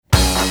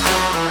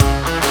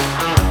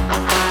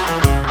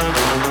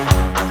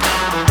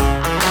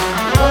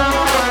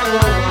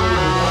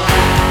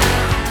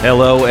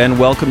Hello and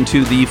welcome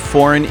to the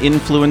Foreign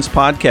Influence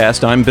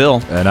Podcast. I'm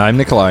Bill. And I'm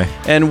Nikolai.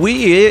 And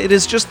it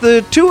is just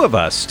the two of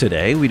us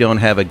today. We don't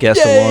have a guest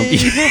along.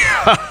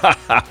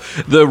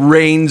 The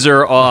reins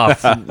are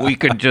off. We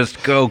could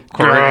just go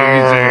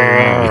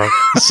crazy.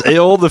 Say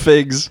all the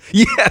things.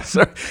 Yes,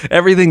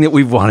 everything that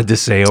we've wanted to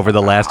say over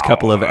the last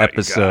couple of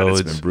episodes.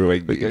 God, it's been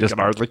brewing. We Just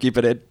hardly keep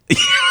it in.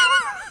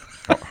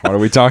 What are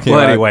we talking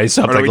well, about? Anyway,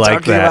 something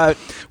like that.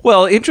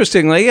 Well,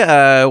 interestingly,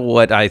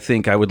 what I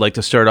think I would like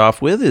to start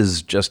off with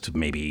is just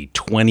maybe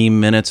 20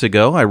 minutes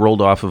ago, I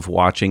rolled off of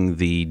watching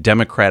the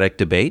Democratic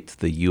debate,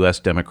 the U.S.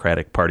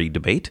 Democratic Party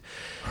debate.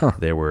 Huh.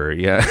 There were,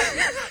 I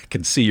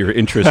can see your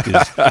interest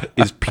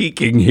is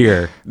peaking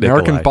here, Nikolai.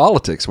 American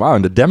politics. Wow,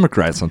 and the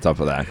Democrats on top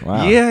of that.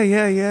 Wow.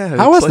 Yeah.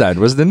 How was that?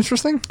 Was it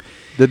interesting?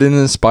 Did it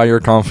inspire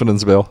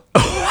confidence, Bill?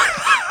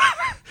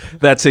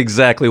 That's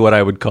exactly what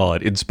I would call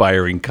it,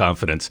 inspiring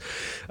confidence.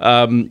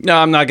 No,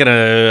 I'm not going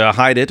to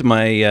hide it.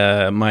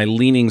 My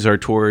leanings are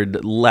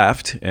toward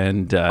left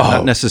and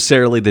not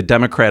necessarily the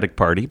Democratic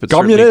Party, but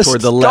certainly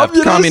toward the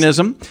left.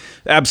 Communism.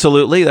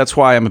 Absolutely. That's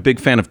why I'm a big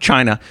fan of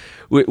China.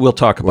 We'll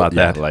talk about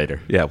that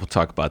later. Yeah, we'll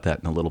talk about that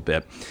in a little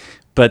bit.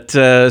 But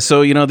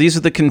so, these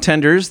are the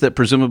contenders that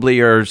presumably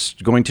are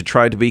going to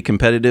try to be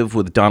competitive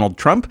with Donald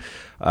Trump.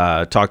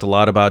 Talked a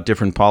lot about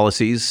different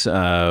policies,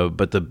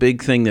 but the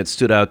big thing that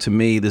stood out to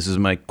me, this is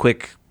my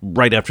quick,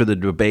 right after the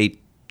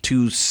debate,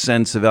 2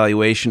 cents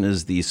evaluation,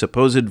 is the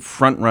supposed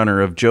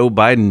frontrunner of Joe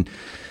Biden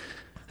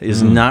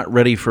is not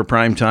ready for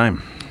prime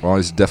time. Well,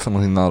 he's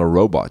definitely not a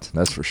robot,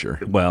 that's for sure.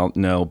 Well,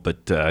 no,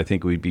 but I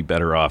think we'd be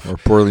better off. Or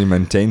poorly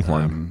maintained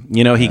one.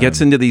 He gets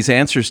into these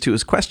answers to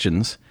his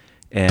questions,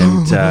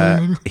 and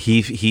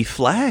he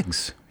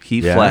flags.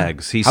 He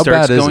flags. He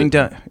starts going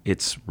down.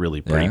 It's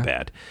really pretty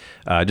bad.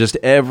 Just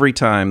every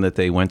time that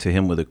they went to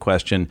him with a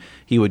question,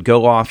 he would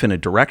go off in a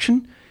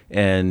direction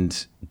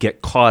and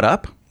get caught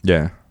up.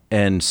 Yeah.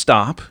 And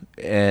stop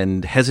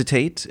and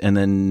hesitate and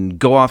then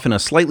go off in a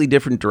slightly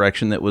different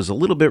direction that was a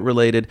little bit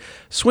related,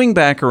 swing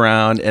back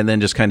around, and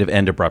then just kind of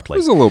end abruptly.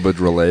 It was a little bit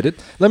related.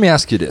 Let me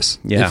ask you this.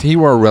 Yeah. If he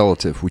were a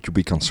relative, would you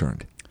be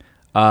concerned?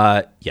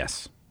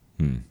 Yes.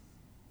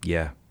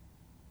 Yeah.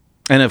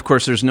 And of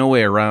course, there's no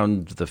way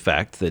around the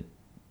fact that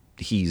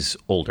he's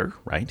older,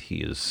 right? He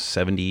is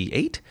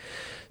 78.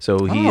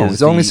 So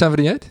he's only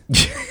 78?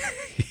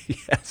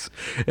 Yes.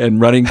 And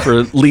running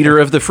for leader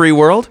of the free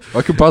world.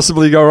 What could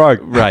possibly go wrong?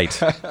 Right.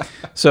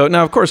 So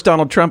now, of course,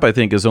 Donald Trump, I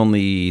think, is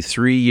only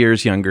 3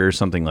 years younger,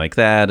 something like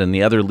that. And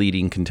the other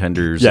leading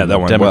contenders in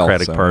the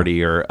Democratic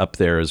Party are up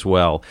there as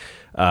well.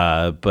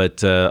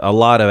 But a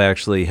lot of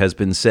actually has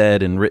been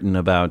said and written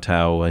about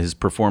how his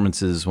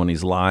performances when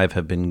he's live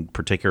have been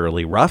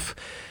particularly rough.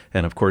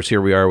 And of course,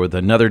 here we are with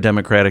another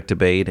Democratic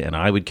debate, and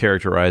I would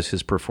characterize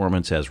his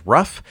performance as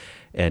rough.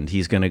 And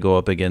he's going to go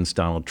up against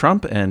Donald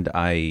Trump, and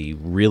I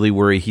really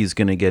worry he's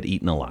going to get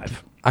eaten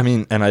alive. I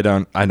mean, and I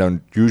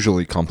don't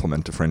usually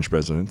compliment the French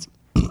president,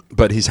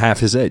 but he's half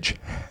his age.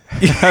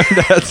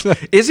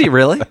 Is he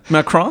really?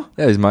 Macron?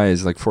 Yeah, he's my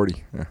age, like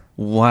 40. Yeah.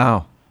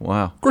 Wow.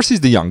 Of course,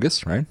 he's the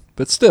youngest, right?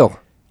 But still.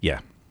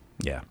 Yeah.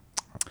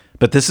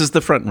 But this is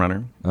the front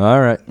runner. All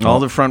right. All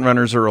the front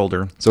runners are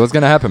older. So what's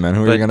going to happen, man?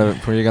 Who are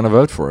you gonna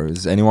vote for?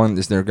 Is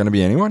there going to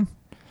be anyone?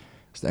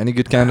 Is there any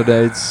good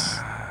candidates?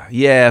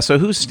 Yeah, so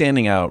who's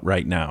standing out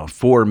right now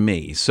for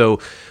me?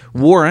 So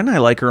Warren, I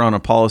like her on a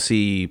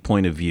policy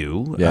point of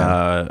view.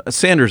 Yeah.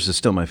 Sanders is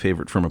still my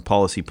favorite from a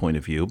policy point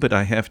of view, but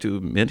I have to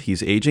admit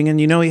he's aging, and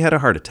he had a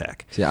heart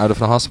attack. Is he out of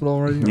the hospital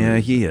already? Yeah,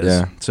 he is.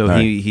 Yeah. So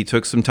he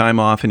took some time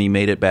off, and he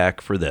made it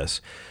back for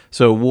this.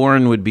 So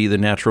Warren would be the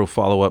natural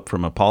follow-up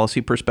from a policy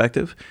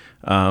perspective,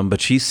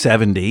 but she's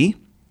 70.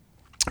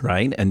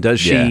 Right? And does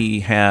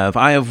she have...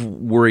 I have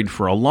worried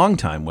for a long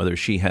time whether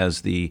she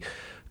has the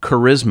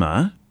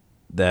charisma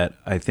that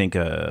I think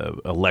a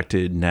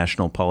elected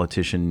national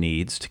politician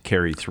needs to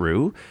carry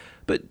through.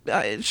 But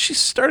she's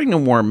starting to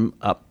warm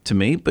up to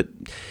me. But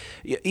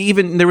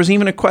there was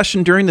even a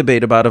question during the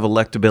debate about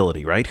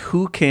electability, right?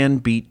 Who can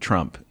beat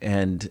Trump?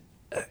 And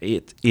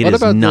it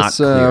is not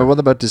clear. What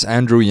about this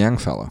Andrew Yang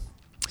fellow?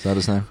 Is that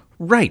his name?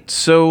 Right.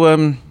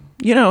 So...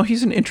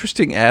 he's an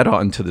interesting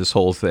add-on to this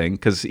whole thing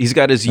because he's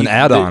got his... An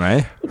add-on,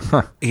 eh?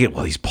 Huh.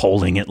 He's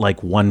polling at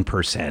like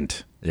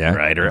 1%. Yeah.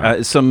 Right?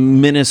 Or some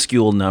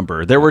minuscule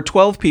number. There were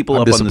 12 people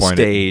up on the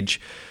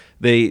stage.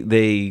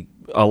 They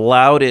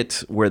allowed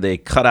it where they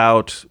cut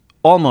out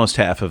almost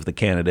half of the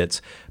candidates,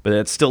 but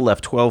it still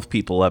left 12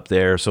 people up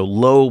there. So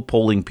low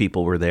polling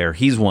people were there.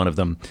 He's one of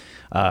them.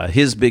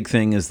 His big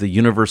thing is the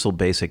universal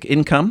basic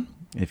income.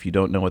 If you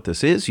don't know what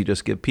this is, you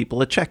just give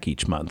people a check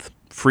each month.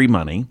 Free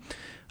money.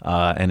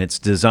 And it's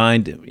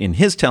designed, in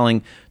his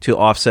telling, to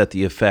offset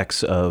the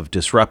effects of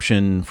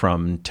disruption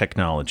from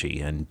technology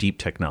and deep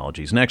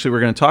technologies. And actually, we're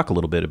going to talk a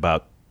little bit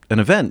about an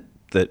event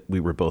that we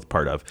were both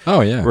part of.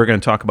 Oh, yeah. We're going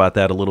to talk about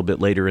that a little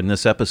bit later in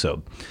this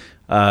episode.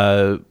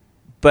 But,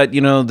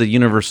 the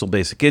universal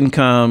basic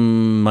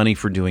income, money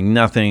for doing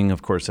nothing,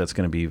 of course, that's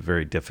going to be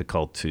very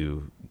difficult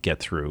to get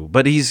through.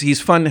 But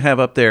he's fun to have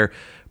up there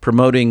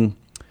promoting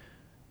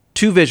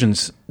two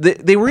visions.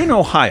 They were in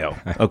Ohio,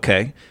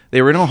 okay?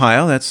 They were in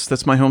Ohio.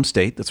 That's my home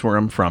state. That's where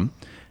I'm from.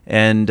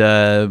 And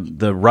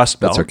the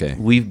Rust Belt. That's okay.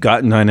 We've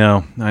gotten, I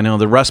know.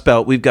 The Rust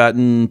Belt, we've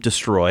gotten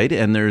destroyed.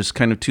 And there's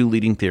kind of two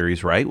leading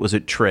theories, right? Was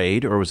it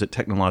trade or was it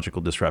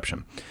technological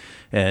disruption?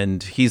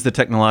 And he's the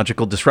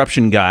technological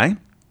disruption guy.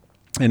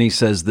 And he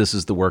says this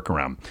is the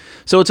workaround.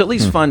 So it's at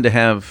least fun to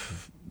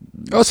have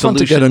it's fun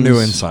to get a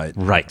new insight.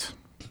 Right.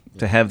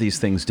 To have these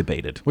things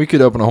debated. We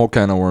could open a whole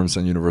can of worms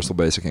on universal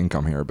basic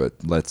income here, but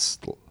let's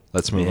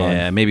move on.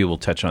 Yeah, maybe we'll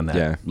touch on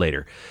that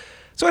later.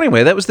 So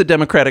anyway, that was the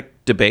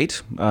Democratic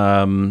debate.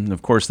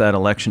 Of course, that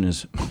election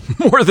is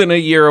more than a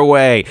year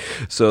away,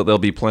 so there'll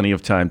be plenty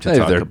of time to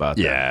talk about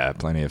that. Yeah,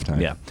 plenty of time.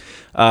 Yeah.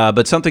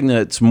 But something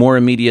that's more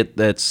immediate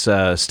that's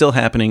still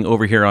happening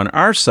over here on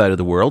our side of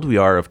the world, we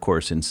are, of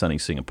course, in sunny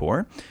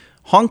Singapore.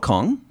 Hong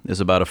Kong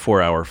is about a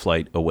 4-hour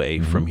flight away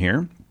from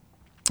here.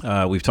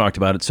 We've talked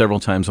about it several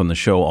times on the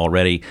show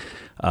already.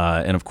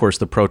 And, of course,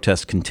 the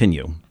protests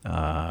continue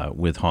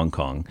with Hong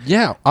Kong.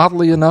 Yeah,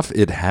 oddly enough,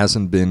 it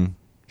hasn't been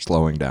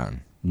slowing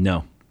down.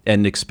 No.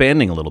 And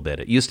expanding a little bit.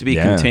 It used to be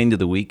contained to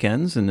the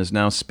weekends and is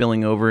now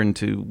spilling over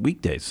into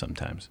weekdays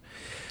sometimes.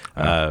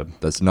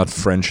 That's not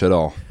French at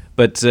all.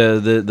 But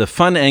the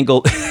fun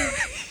angle...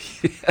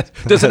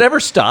 Does it ever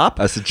stop?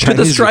 Do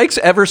the strikes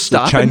ever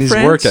stop Chinese in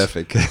France? work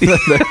ethic.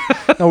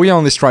 No, we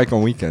only strike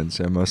on weekends,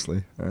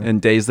 mostly.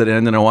 And days that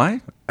end in a Y?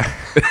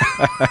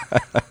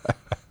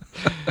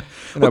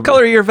 What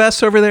color are your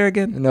vests over there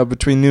again? No,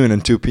 between noon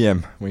and 2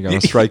 p.m. We're going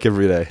to strike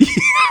every day.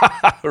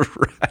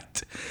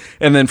 Right.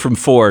 And then from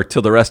 4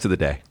 till the rest of the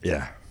day.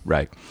 Yeah.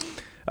 Right.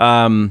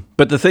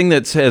 But the thing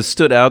that has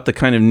stood out, the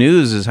kind of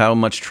news, is how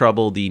much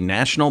trouble the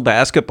National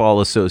Basketball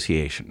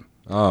Association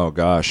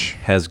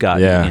has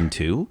gotten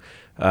into.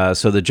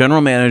 So the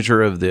general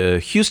manager of the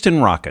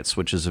Houston Rockets,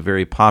 which is a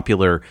very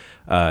popular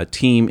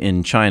team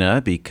in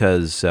China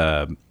because,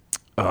 Yao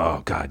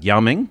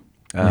Ming,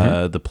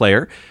 the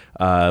player,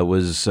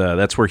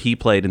 that's where he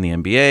played in the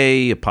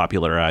NBA,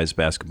 popularized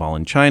basketball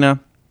in China.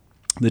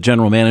 The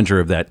general manager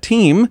of that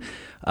team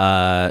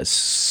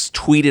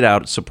tweeted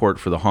out support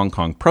for the Hong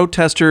Kong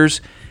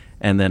protesters,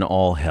 and then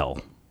all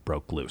hell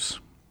broke loose.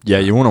 Yeah,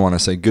 you wouldn't want to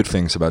say good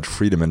things about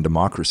freedom and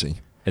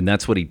democracy. And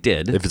that's what he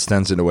did. If it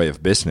stands in the way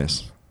of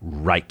business.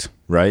 Right.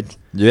 Right?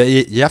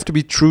 You have to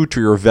be true to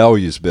your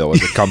values, Bill,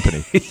 as a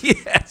company.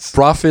 Yes.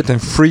 Profit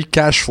and free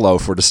cash flow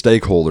for the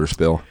stakeholders,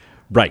 Bill.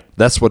 Right.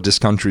 That's what this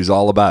country's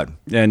all about.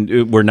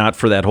 And we're not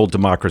for that whole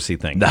democracy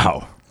thing.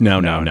 No. No.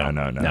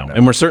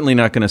 And we're certainly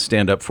not going to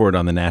stand up for it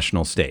on the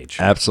national stage.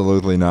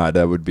 Absolutely not.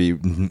 That would be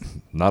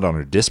not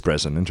under this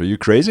president. Are you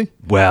crazy?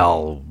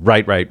 Well,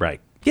 right.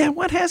 Yeah,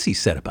 what has he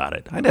said about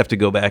it? I'd have to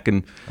go back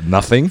and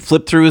nothing.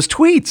 Flip through his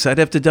tweets. I'd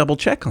have to double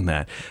check on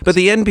that. But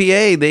the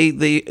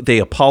NBA, they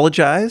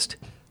apologized,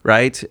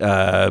 right?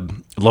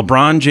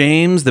 LeBron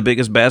James, the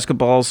biggest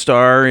basketball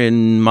star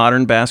in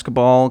modern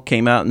basketball,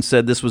 came out and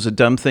said this was a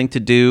dumb thing to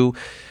do.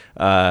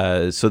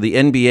 So the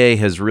NBA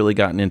has really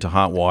gotten into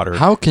hot water.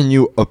 How can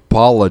you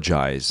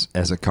apologize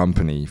as a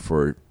company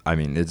for? I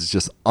mean, it's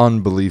just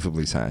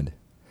unbelievably sad.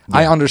 Yeah.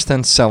 I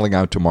understand selling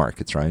out to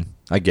markets, right?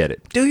 I get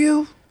it. Do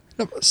you?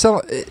 No,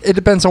 it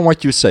depends on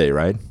what you say,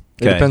 right?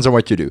 It depends on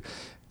what you do.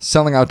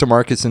 Selling out to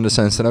markets in the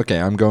sense that,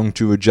 okay, I'm going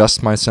to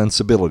adjust my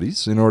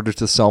sensibilities in order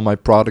to sell my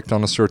product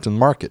on a certain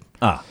market.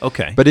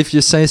 Okay. But if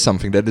you say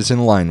something that is in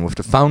line with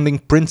the founding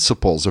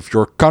principles of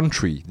your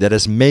country that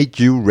has made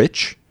you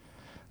rich,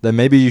 then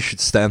maybe you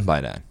should stand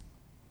by that.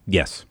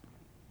 Yes.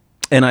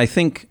 And I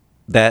think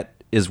that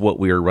is what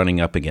we are running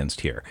up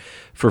against here.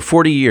 For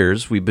 40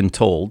 years, we've been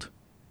told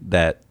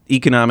that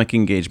economic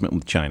engagement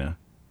with China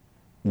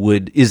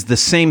is the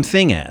same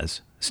thing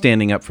as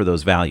standing up for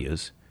those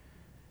values.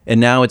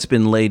 And now it's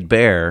been laid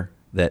bare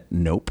that,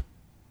 nope,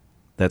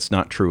 that's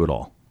not true at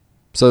all.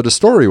 So the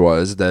story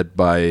was that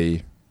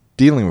by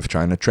dealing with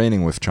China,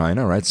 training with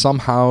China, right,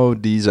 somehow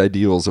these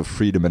ideals of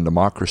freedom and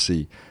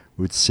democracy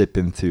would sip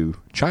into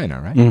China,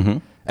 right? Mm-hmm.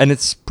 And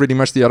it's pretty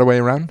much the other way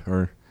around?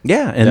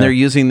 They're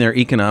using their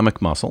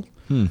economic muscle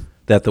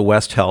that the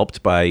West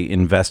helped by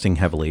investing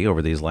heavily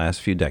over these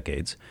last few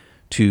decades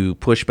to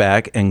push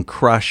back and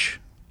crush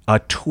a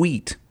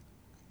tweet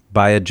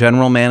by a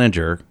general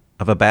manager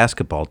of a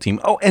basketball team.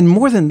 Oh, and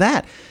more than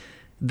that,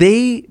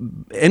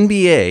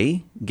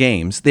 NBA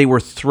games, they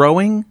were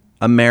throwing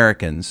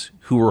Americans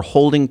who were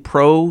holding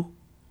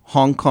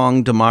pro-Hong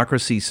Kong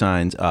democracy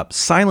signs up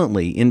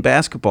silently in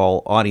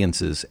basketball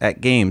audiences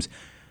at games,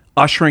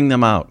 ushering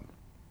them out.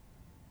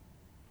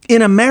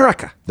 In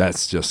America.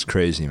 That's just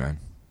crazy, man.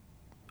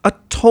 A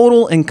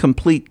total and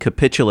complete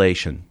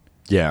capitulation.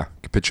 Yeah,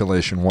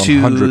 capitulation,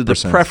 100%. To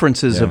the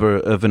preferences of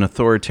an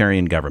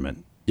authoritarian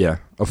government. Yeah,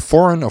 a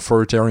foreign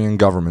authoritarian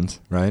government,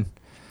 right?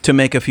 To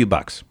make a few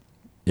bucks.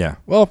 Yeah,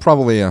 well,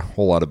 probably a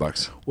whole lot of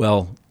bucks.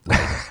 Well,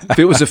 if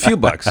it was a few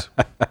bucks.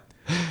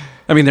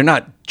 I mean, they're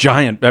not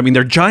giant. I mean,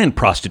 they're giant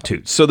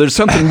prostitutes. So there's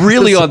something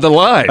really on the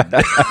line.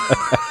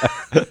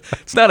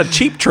 It's not a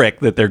cheap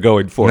trick that they're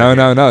going for.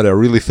 No, they're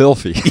really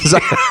filthy.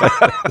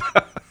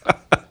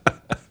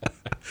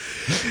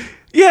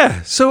 Yeah,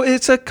 Yeah, so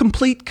it's a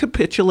complete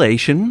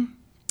capitulation.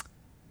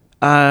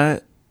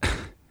 And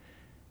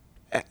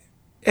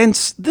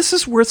this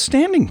is worth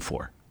standing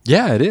for.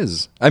 Yeah, it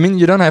is. I mean,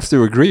 you don't have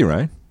to agree,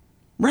 right?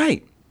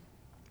 Right.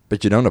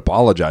 But you don't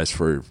apologize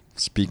for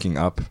speaking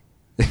up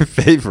in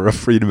favor of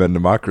freedom and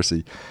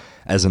democracy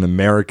as an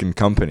American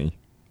company.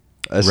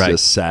 That's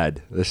just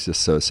sad. That's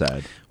just so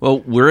sad.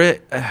 Well,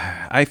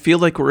 I feel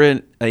like we're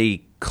in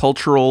a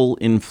cultural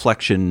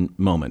inflection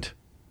moment.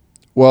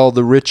 Well,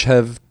 the rich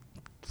have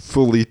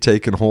fully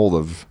taken hold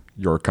of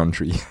your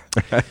country.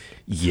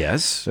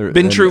 Yes.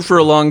 Been true for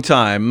a long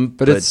time.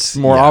 But it's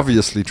more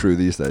obviously true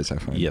these days, I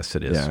find. Yes,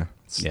 it is. Yeah,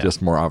 it's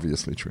just more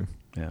obviously true.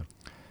 Yeah.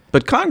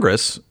 But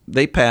Congress,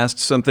 they passed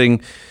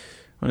something,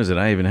 what is it?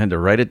 I even had to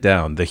write it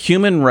down. The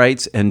Human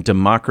Rights and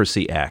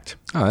Democracy Act.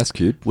 Oh, that's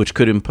cute. Which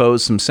could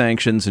impose some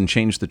sanctions and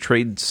change the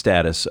trade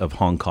status of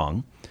Hong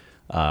Kong.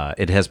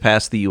 It has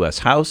passed the U.S.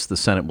 House. The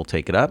Senate will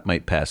take it up,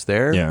 might pass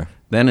there. Yeah.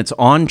 Then it's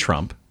on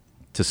Trump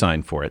to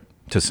sign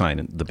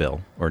the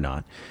bill or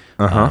not.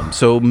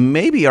 So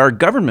maybe our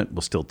government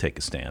will still take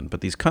a stand,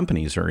 but these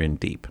companies are in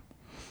deep.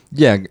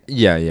 Yeah,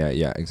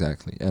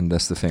 exactly. And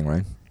that's the thing,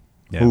 right?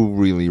 Yeah. Who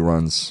really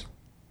runs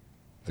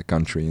the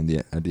country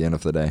at the end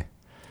of the day?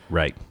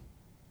 Right.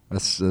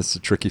 That's a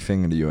tricky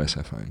thing in the U.S.,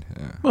 I find.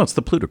 Yeah. Well, it's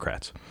the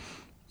plutocrats.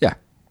 Yeah.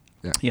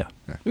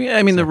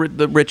 I mean,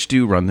 the rich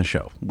do run the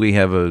show. We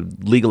have a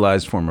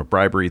legalized form of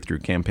bribery through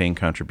campaign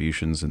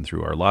contributions and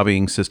through our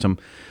lobbying system.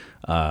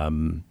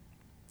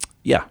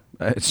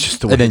 It's just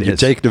the way it is. And then you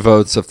take the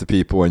votes of the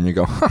people and you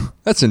go,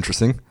 that's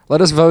interesting.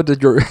 Let us vote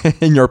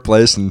in your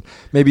place and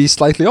maybe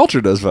slightly alter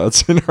those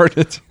votes in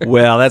order to...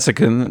 Well, that's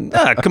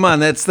come on,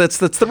 that's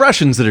the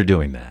Russians that are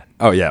doing that.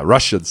 Oh, yeah,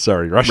 Russians.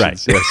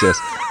 Right.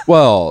 Yes.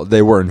 Well,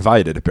 they were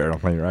invited,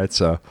 apparently, right?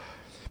 So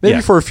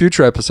maybe for a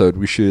future episode,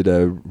 we should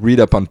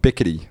read up on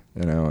Piketty.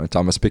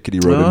 Thomas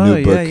Piketty wrote a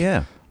new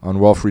book on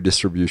wealth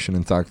redistribution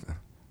and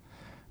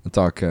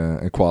talk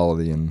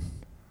equality and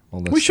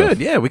all that stuff. Should,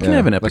 yeah. We can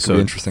have an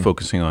episode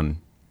focusing on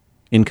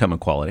income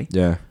equality.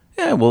 Yeah.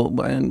 Yeah,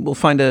 we'll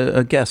find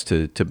a guest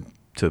to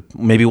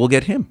maybe we'll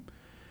get him.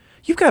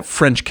 You've got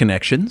French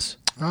connections.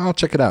 I'll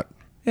check it out.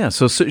 Yeah,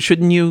 so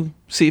shouldn't you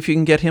see if you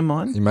can get him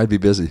on? He might be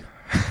busy.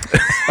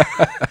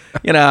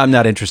 I'm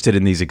not interested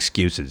in these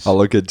excuses. I'll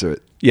look into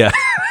it. Yeah.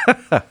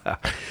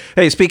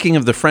 Hey, speaking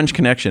of the French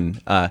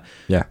connection,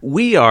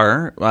 we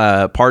are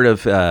part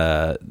of,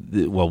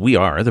 we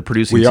are the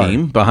producing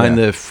team behind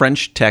the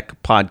French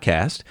Tech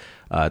podcast.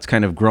 It's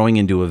kind of growing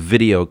into a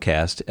video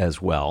cast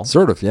as well.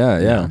 Sort of,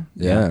 yeah.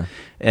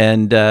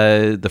 And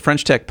the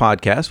French Tech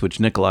podcast, which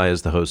Nikolai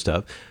is the host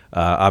of,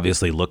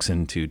 obviously looks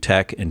into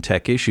tech and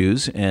tech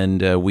issues.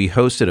 And we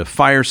hosted a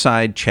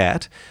fireside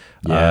chat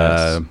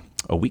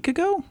a week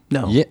ago?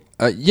 No.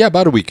 Yeah,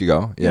 about a week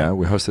ago. Yeah,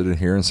 we hosted it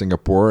here in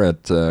Singapore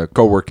at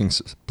co-working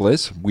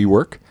place,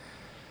 WeWork.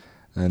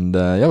 And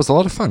it was a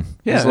lot of fun.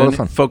 Yeah, it was a lot of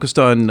fun. Focused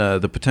on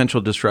the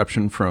potential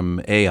disruption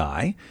from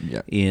AI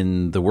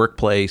in the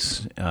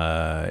workplace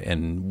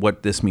and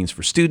what this means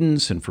for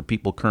students and for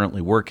people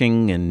currently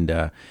working.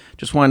 And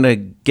just wanted to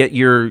get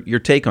your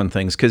take on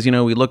things because,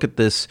 we look at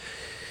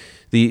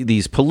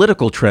these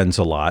political trends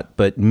a lot.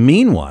 But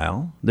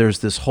meanwhile, there's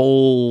this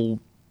whole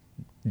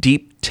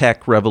deep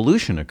tech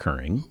revolution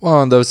occurring.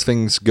 Well, and those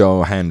things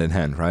go hand in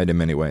hand, right, in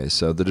many ways.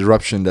 So the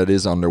disruption that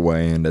is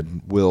underway and that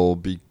will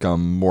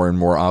become more and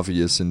more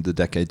obvious in the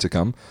decade to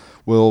come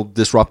will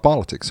disrupt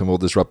politics and will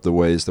disrupt the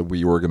ways that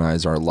we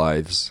organize our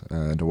lives,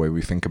 the way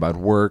we think about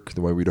work,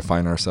 the way we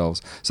define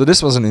ourselves. So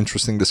this was an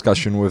interesting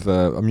discussion with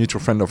a mutual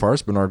friend of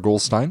ours, Bernard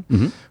Goldstein,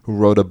 who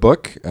wrote a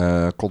book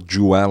called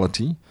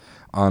Duality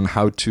on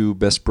how to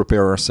best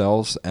prepare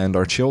ourselves and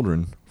our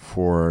children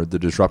for the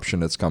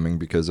disruption that's coming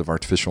because of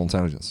artificial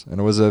intelligence.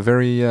 And it was a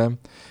very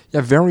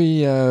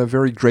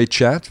great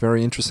chat,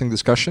 very interesting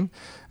discussion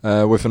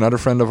with another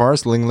friend of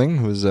ours, Ling Ling,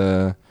 who's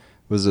a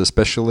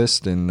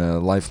specialist in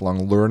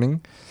lifelong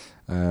learning.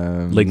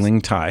 Ling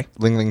Ling Tai.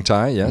 Ling Ling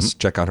Tai, yes.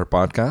 Check out her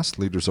podcast,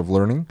 Leaders of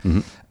Learning.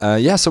 So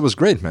it was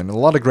great, man. A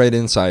lot of great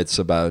insights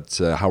about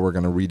how we're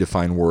going to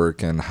redefine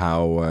work and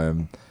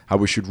how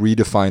we should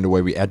redefine the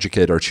way we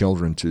educate our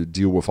children to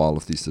deal with all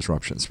of these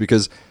disruptions.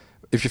 Because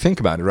if you think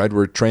about it, right,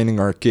 we're training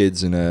our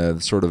kids in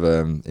a sort of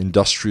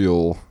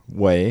industrial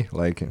way,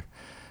 like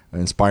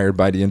inspired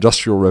by the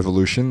Industrial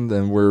Revolution,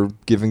 then we're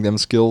giving them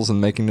skills and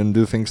making them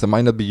do things that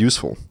might not be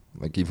useful,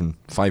 like even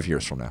 5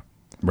 years from now.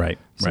 Right.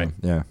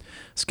 Yeah.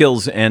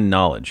 Skills and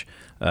knowledge.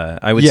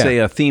 I would say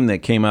a theme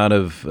that came out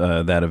of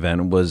that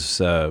event was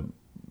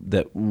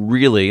that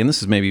really, and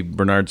this is maybe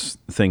Bernard's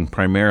thing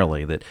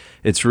primarily, that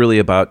it's really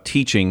about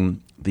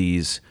teaching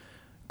these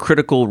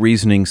critical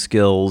reasoning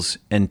skills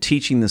and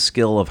teaching the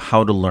skill of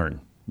how to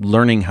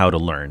learning how to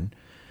learn,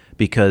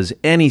 because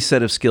any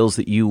set of skills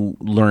that you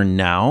learn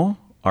now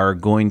are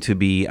going to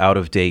be out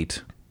of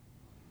date,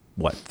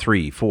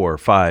 3, 4,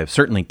 5,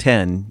 certainly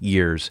 10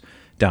 years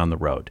down the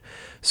road.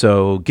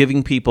 So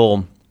giving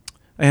people,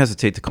 I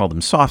hesitate to call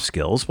them soft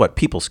skills,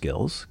 people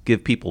skills,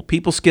 give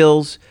people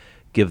skills,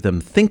 give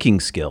them thinking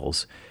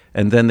skills,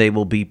 and then they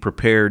will be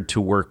prepared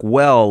to work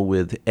well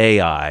with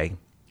AI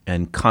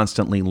and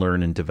constantly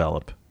learn and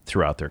develop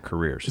throughout their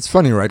careers. It's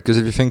funny, right? Because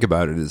if you think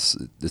about it, it's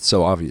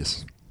so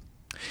obvious.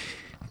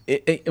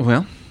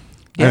 Well,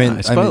 yeah,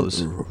 I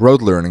suppose.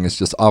 Rote learning is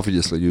just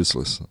obviously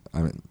useless.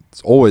 I mean,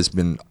 it's always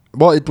been...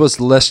 Well, it was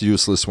less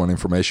useless when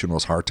information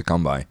was hard to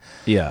come by.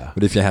 Yeah.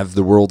 But if you have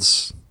the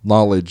world's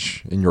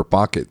knowledge in your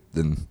pocket,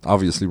 then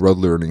obviously rote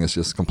learning is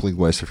just a complete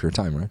waste of your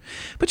time, right?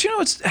 But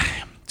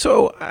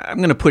so I'm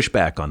going to push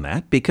back on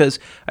that, because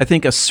I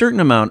think a certain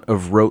amount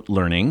of rote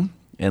learning,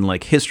 and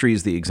like history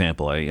is the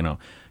example,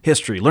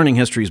 learning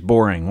history is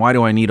boring. Why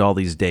do I need all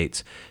these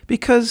dates?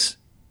 Because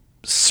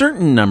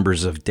certain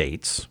numbers of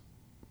dates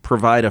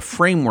provide a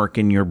framework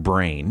in your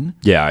brain.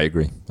 Yeah, I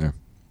agree. Yeah.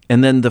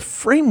 And then the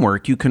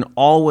framework, you can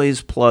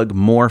always plug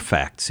more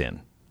facts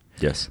in.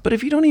 Yes. But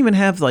if you don't even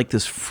have like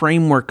this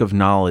framework of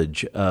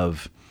knowledge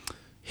of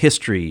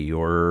history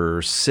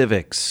or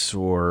civics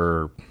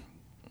or,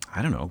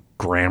 I don't know,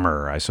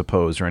 grammar, I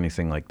suppose, or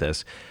anything like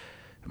this,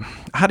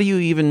 how do you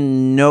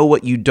even know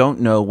what you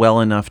don't know well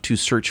enough to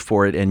search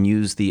for it and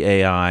use the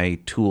AI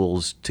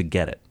tools to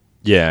get it?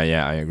 Yeah,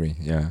 I agree.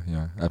 Yeah,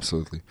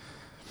 absolutely.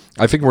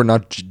 I think we're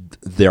not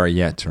there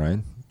yet, right?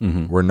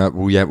 Mm-hmm. We're not.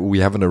 We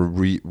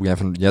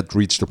haven't yet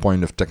reached the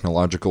point of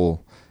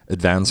technological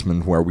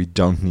advancement where we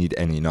don't need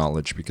any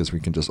knowledge because we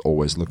can just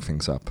always look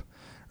things up.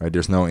 Right?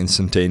 There's no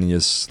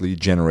instantaneously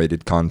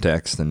generated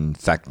context and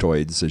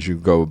factoids as you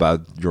go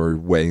about your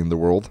way in the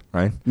world,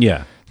 right?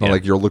 Yeah. It's not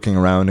like you're looking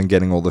around and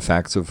getting all the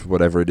facts of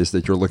whatever it is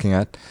that you're looking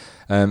at.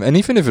 And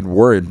even if it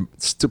were,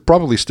 it's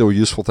probably still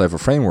useful to have a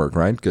framework,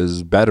 right?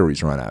 Because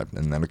batteries run out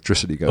and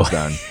electricity goes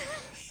down.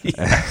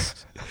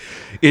 Yes.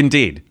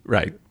 Indeed.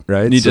 Right.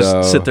 Right. You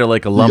just sit there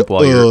like a lump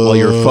while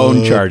your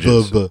phone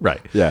charges.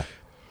 Right. Yeah.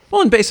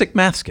 Well, and basic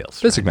math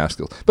skills. Basic math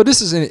skills. But this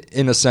is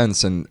in a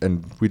sense,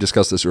 and we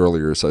discussed this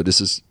earlier, so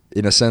this is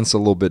in a sense a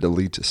little bit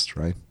elitist,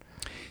 right?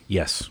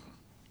 Yes.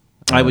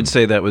 I would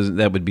say that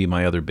would be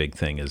my other big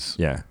thing is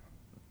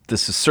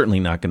this is certainly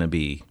not going to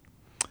be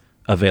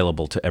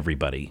available to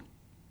everybody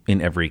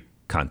in every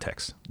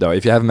context. No,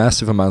 if you have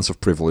massive amounts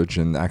of privilege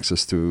and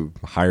access to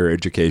higher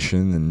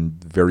education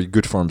and very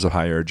good forms of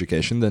higher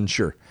education, then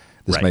sure,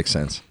 this makes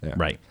sense. Yeah.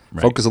 Right.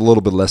 Focus a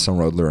little bit less on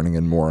rote learning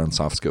and more on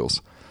soft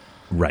skills.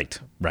 Right.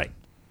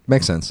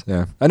 Makes sense,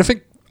 yeah. And I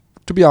think,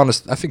 to be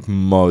honest, I think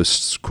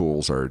most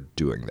schools are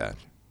doing that.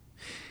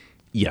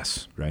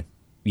 Yes. Right?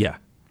 Yeah,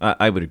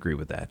 I would agree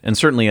with that. And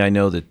certainly I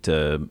know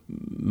that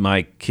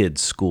my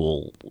kid's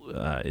school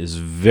is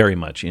very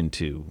much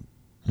into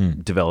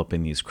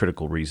developing these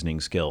critical reasoning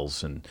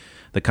skills and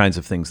the kinds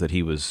of things that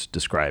he was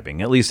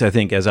describing, at least I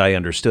think as I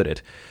understood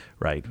it,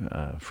 right,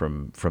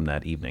 from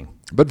that evening.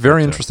 But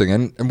very interesting,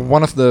 and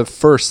one of the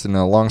first in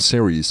a long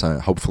series,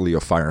 hopefully,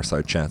 of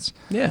Fireside Chats.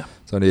 Yeah.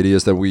 So the idea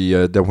is that we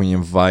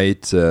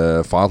invite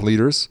thought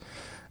leaders,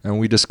 and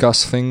we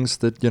discuss things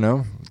that,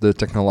 the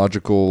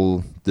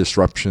technological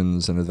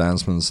disruptions and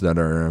advancements that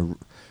are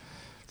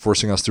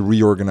forcing us to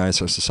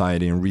reorganize our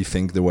society and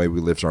rethink the way we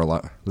live our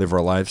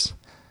lives.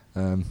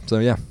 So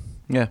yeah,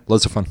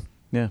 loads of fun.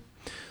 Yeah.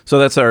 So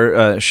that's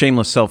our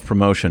shameless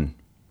self-promotion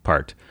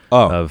part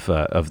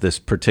of this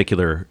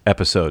particular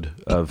episode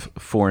of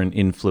Foreign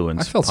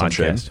Influence. I felt some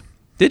shame.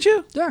 Did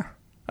you? Yeah.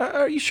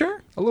 Are you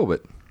sure? A little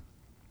bit.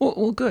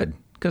 Well, good,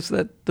 because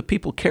the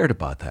people cared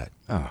about that.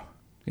 Oh.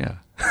 Yeah.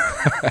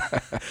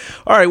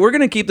 All right, we're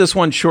going to keep this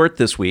one short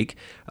this week,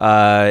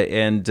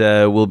 and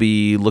we'll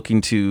be looking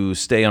to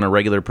stay on a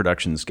regular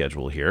production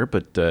schedule here.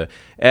 But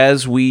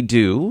as we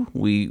do,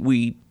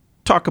 we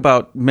talk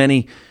about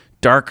many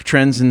dark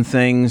trends and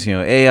things,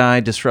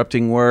 AI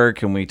disrupting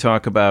work, and we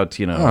talk about,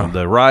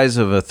 the rise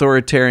of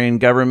authoritarian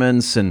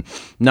governments and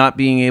not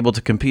being able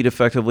to compete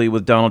effectively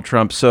with Donald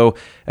Trump. So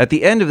at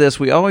the end of this,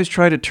 we always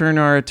try to turn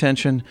our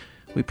attention.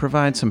 We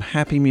provide some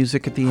happy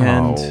music at the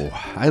end.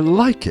 Oh, I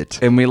like it.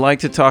 And we like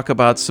to talk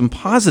about some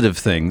positive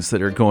things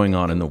that are going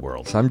on in the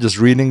world. So I'm just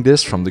reading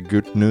this from the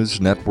Good News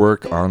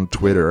Network on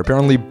Twitter.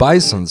 Apparently,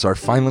 bisons are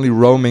finally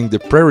roaming the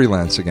prairie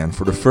lands again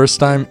for the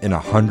first time in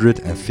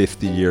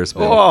 150 years.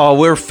 Bill. Oh,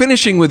 we're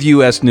finishing with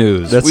U.S.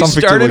 news. That's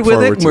something to look forward to. We started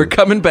with it, and we're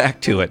coming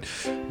back to it.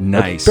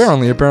 Nice.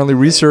 Apparently,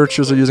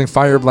 researchers are using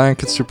fire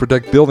blankets to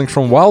protect buildings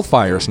from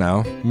wildfires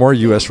now. More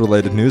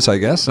U.S.-related news, I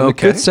guess. And it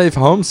could save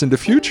homes in the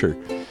future.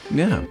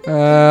 Yeah.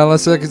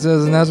 Let's see. It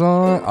says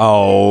national.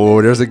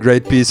 Oh, there's a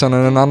great piece on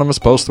an anonymous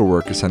postal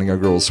worker sending a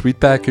girl a sweet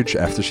package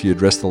after she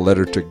addressed a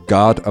letter to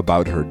God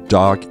about her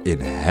dog in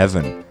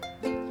heaven.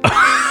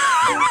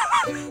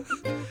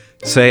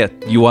 Say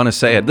it. You want to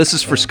say it. This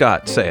is for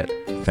Scott. Say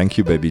it. Thank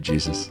you, baby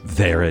Jesus.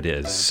 There it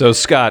is. So,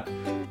 Scott,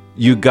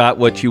 you got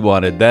what you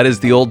wanted. That is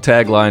the old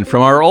tagline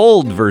from our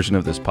old version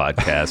of this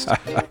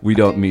podcast. We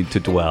don't need to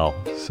dwell.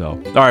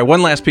 So, all right,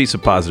 one last piece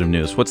of positive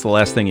news. What's the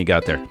last thing you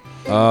got there?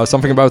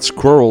 Something about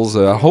squirrels.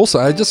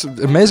 Just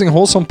amazing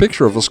wholesome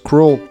picture of a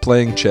squirrel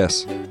playing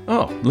chess.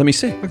 Oh, let me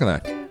see. Look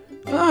at that.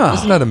 Oh,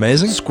 isn't that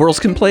amazing? Squirrels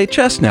can play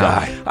chess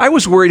now. I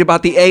was worried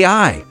about the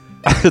AI.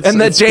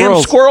 And the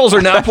damn squirrels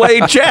are now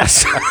playing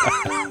chess.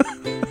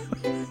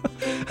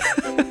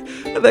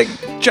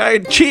 The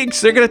giant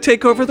cheeks, they're going to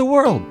take over the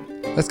world.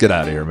 Let's get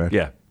out of here, man.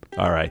 Yeah.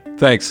 All right.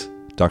 Thanks.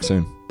 Talk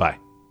soon. Bye.